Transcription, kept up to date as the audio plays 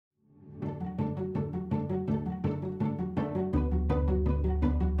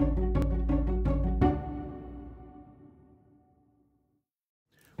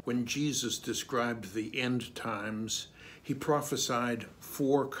when Jesus described the end times, he prophesied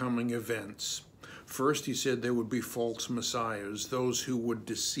 4 coming events. First, he said there would be false messiahs, those who would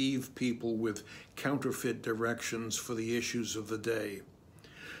deceive people with counterfeit directions for the issues of the day.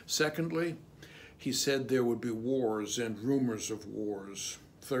 Secondly, he said there would be wars and rumors of wars.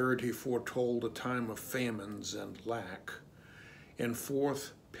 Third, he foretold a time of famines and lack. And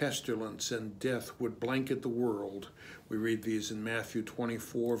fourth, pestilence and death would blanket the world. We read these in Matthew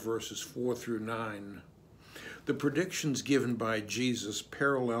 24, verses 4 through 9. The predictions given by Jesus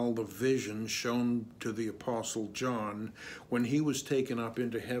parallel the vision shown to the Apostle John when he was taken up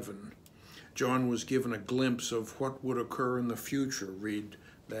into heaven. John was given a glimpse of what would occur in the future. Read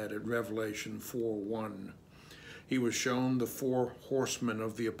that at Revelation 4:1. He was shown the 4 horsemen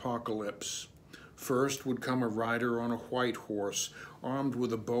of the apocalypse. First would come a rider on a white horse, armed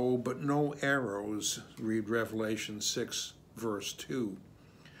with a bow but no arrows. Read Revelation 6, verse 2.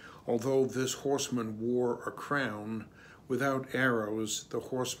 Although this horseman wore a crown, without arrows, the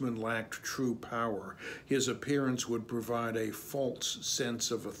horseman lacked true power. His appearance would provide a false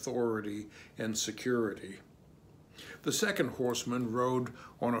sense of authority and security. The second horseman rode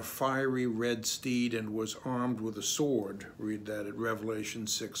on a fiery red steed and was armed with a sword. Read that at Revelation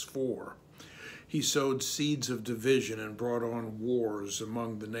 6:4. He sowed seeds of division and brought on wars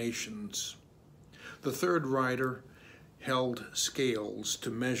among the nations. The third rider held scales to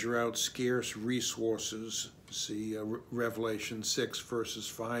measure out scarce resources. See Revelation 6, verses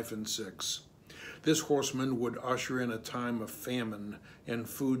 5 and 6. This horseman would usher in a time of famine and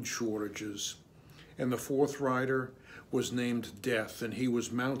food shortages. And the fourth rider was named Death, and he was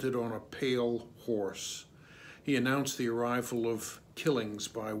mounted on a pale horse. He announced the arrival of killings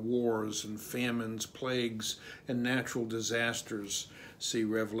by wars and famines, plagues, and natural disasters. See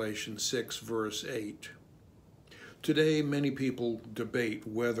Revelation 6, verse 8. Today, many people debate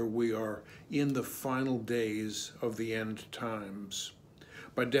whether we are in the final days of the end times.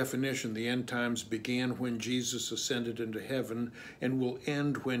 By definition, the end times began when Jesus ascended into heaven and will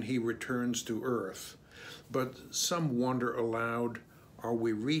end when he returns to earth. But some wonder aloud, are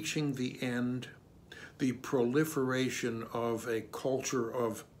we reaching the end? The proliferation of a culture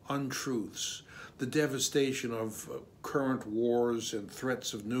of untruths, the devastation of current wars and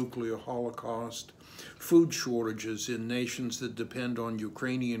threats of nuclear holocaust, food shortages in nations that depend on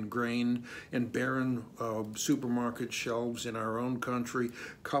Ukrainian grain, and barren supermarket shelves in our own country,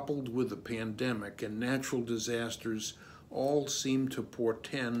 coupled with the pandemic and natural disasters, all seem to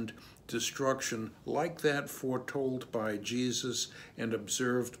portend destruction like that foretold by Jesus and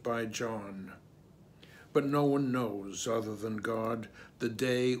observed by John. But no one knows, other than God, the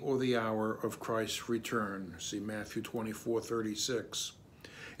day or the hour of Christ's return. See Matthew 24:36.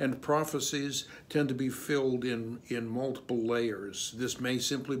 And prophecies tend to be filled in multiple layers. This may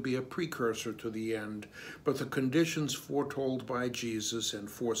simply be a precursor to the end, but the conditions foretold by Jesus and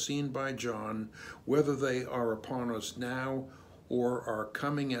foreseen by John, whether they are upon us now or are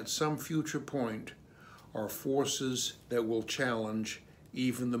coming at some future point, are forces that will challenge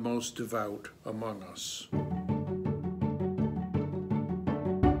even the most devout among us.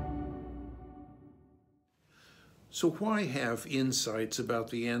 So why have insights about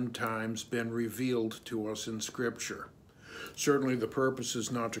the end times been revealed to us in Scripture? Certainly the purpose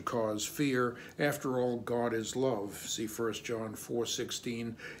is not to cause fear. After all, God is love. See 1 John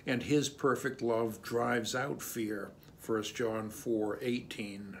 4:16, and his perfect love drives out fear. 1 John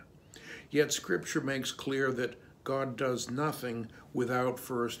 4:18. Yet Scripture makes clear that God does nothing without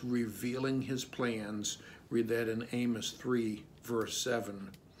first revealing his plans. Read that in Amos 3, verse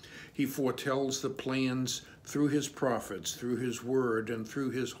 7. He foretells the plans through his prophets, through his word, and through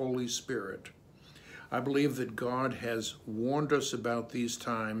his Holy Spirit. I believe that God has warned us about these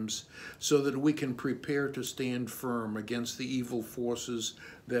times so that we can prepare to stand firm against the evil forces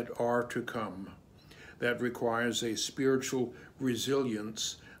that are to come. That requires a spiritual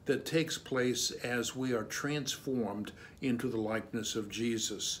resilience that takes place as we are transformed into the likeness of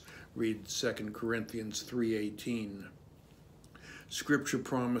Jesus. Read 2 Corinthians 3:18. Scripture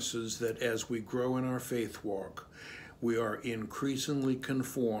promises that as we grow in our faith walk, we are increasingly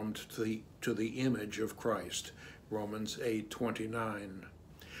conformed to the image of Christ. Romans 8:29.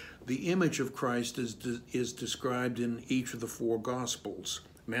 The image of Christ is described in each of the 4 Gospels.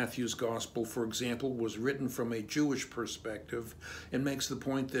 Matthew's Gospel, for example, was written from a Jewish perspective and makes the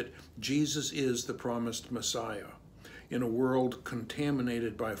point that Jesus is the promised Messiah. In a world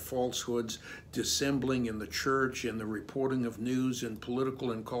contaminated by falsehoods, dissembling in the church, in the reporting of news and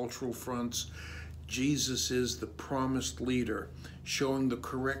political and cultural fronts, Jesus is the promised leader, showing the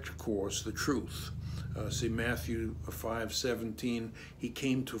correct course, the truth. See Matthew 5:17, he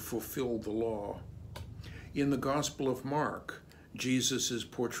came to fulfill the law. In the Gospel of Mark, Jesus is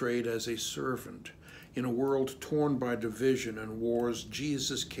portrayed as a servant. In a world torn by division and wars,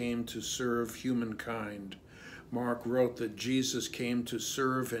 Jesus came to serve humankind. Mark wrote that Jesus came to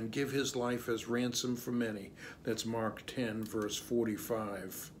serve and give his life as ransom for many. That's Mark 10, verse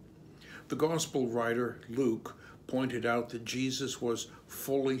 45. The Gospel writer, Luke, pointed out that Jesus was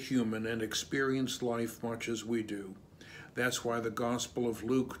fully human and experienced life much as we do. That's why the Gospel of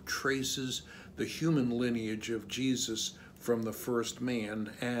Luke traces the human lineage of Jesus from the first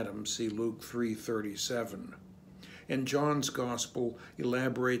man, Adam, see Luke 3:37. And John's Gospel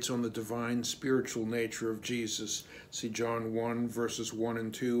elaborates on the divine spiritual nature of Jesus. See John 1, verses 1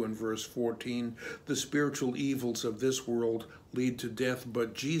 and 2 and verse 14. The spiritual evils of this world lead to death,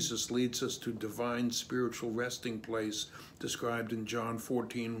 but Jesus leads us to divine spiritual resting place, described in John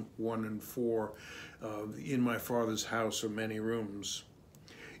 14, 1 and 4. In my Father's house are many rooms.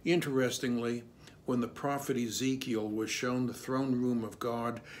 Interestingly, when the prophet Ezekiel was shown the throne room of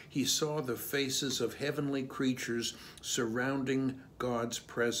God, he saw the faces of heavenly creatures surrounding God's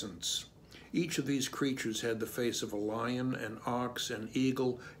presence. Each of these creatures had the face of a lion, an ox, an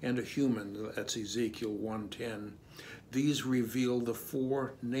eagle, and a human. That's Ezekiel 1:10. These reveal the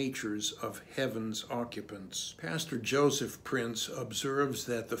four natures of heaven's occupants. Pastor Joseph Prince observes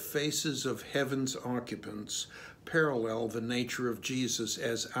that the faces of heaven's occupants parallel the nature of Jesus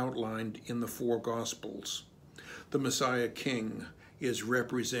as outlined in the four Gospels. The Messiah King is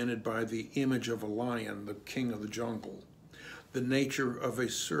represented by the image of a lion, the king of the jungle. The nature of a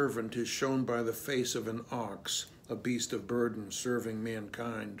servant is shown by the face of an ox, a beast of burden serving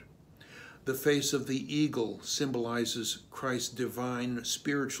mankind. The face of the eagle symbolizes Christ's divine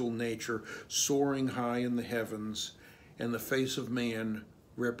spiritual nature soaring high in the heavens, and the face of man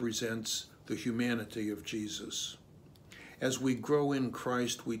represents the humanity of Jesus. As we grow in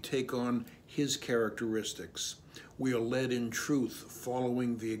Christ, we take on his characteristics. We are led in truth,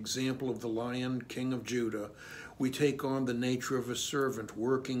 following the example of the Lion, King of Judah. We take on the nature of a servant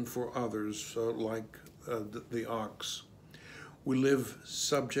working for others, like the ox. We live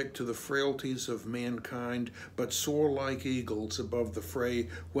subject to the frailties of mankind, but soar like eagles above the fray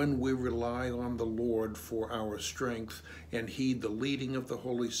when we rely on the Lord for our strength and heed the leading of the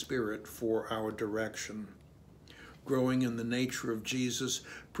Holy Spirit for our direction. Growing in the nature of Jesus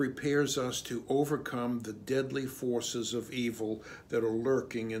prepares us to overcome the deadly forces of evil that are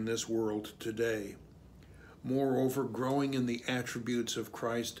lurking in this world today. Moreover, growing in the attributes of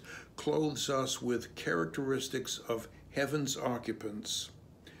Christ clothes us with characteristics of heaven's occupants.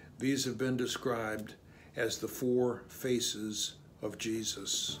 These have been described as the four faces of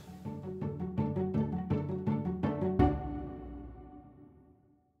Jesus.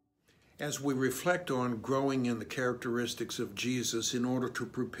 As we reflect on growing in the characteristics of Jesus in order to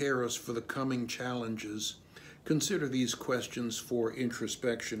prepare us for the coming challenges, consider these questions for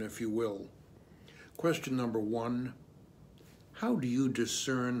introspection, if you will. Question number 1, how do you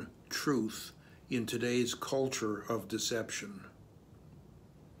discern truth in today's culture of deception?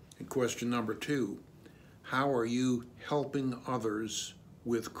 And question number 2, how are you helping others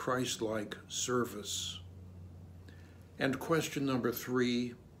with Christ-like service? And question number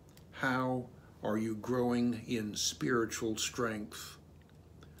 3, how are you growing in spiritual strength?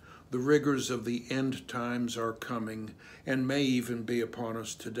 The rigors of the end times are coming and may even be upon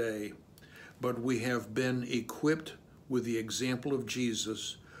us today, but we have been equipped with the example of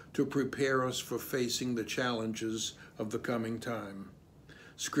Jesus to prepare us for facing the challenges of the coming time.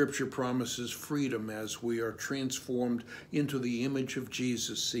 Scripture promises freedom as we are transformed into the image of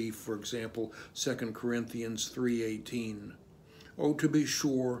Jesus. See, for example, 2 Corinthians 3:18. Oh, to be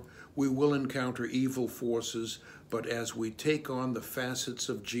sure, we will encounter evil forces, but as we take on the facets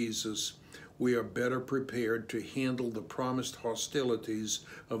of Jesus, we are better prepared to handle the promised hostilities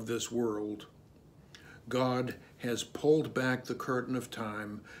of this world. God has pulled back the curtain of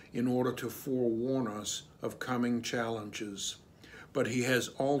time in order to forewarn us of coming challenges. But he has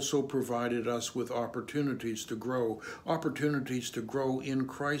also provided us with opportunities to grow in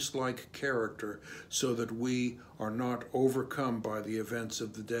Christ-like character so that we are not overcome by the events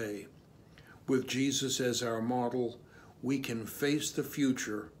of the day. With Jesus as our model, we can face the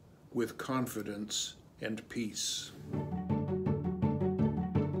future with confidence and peace.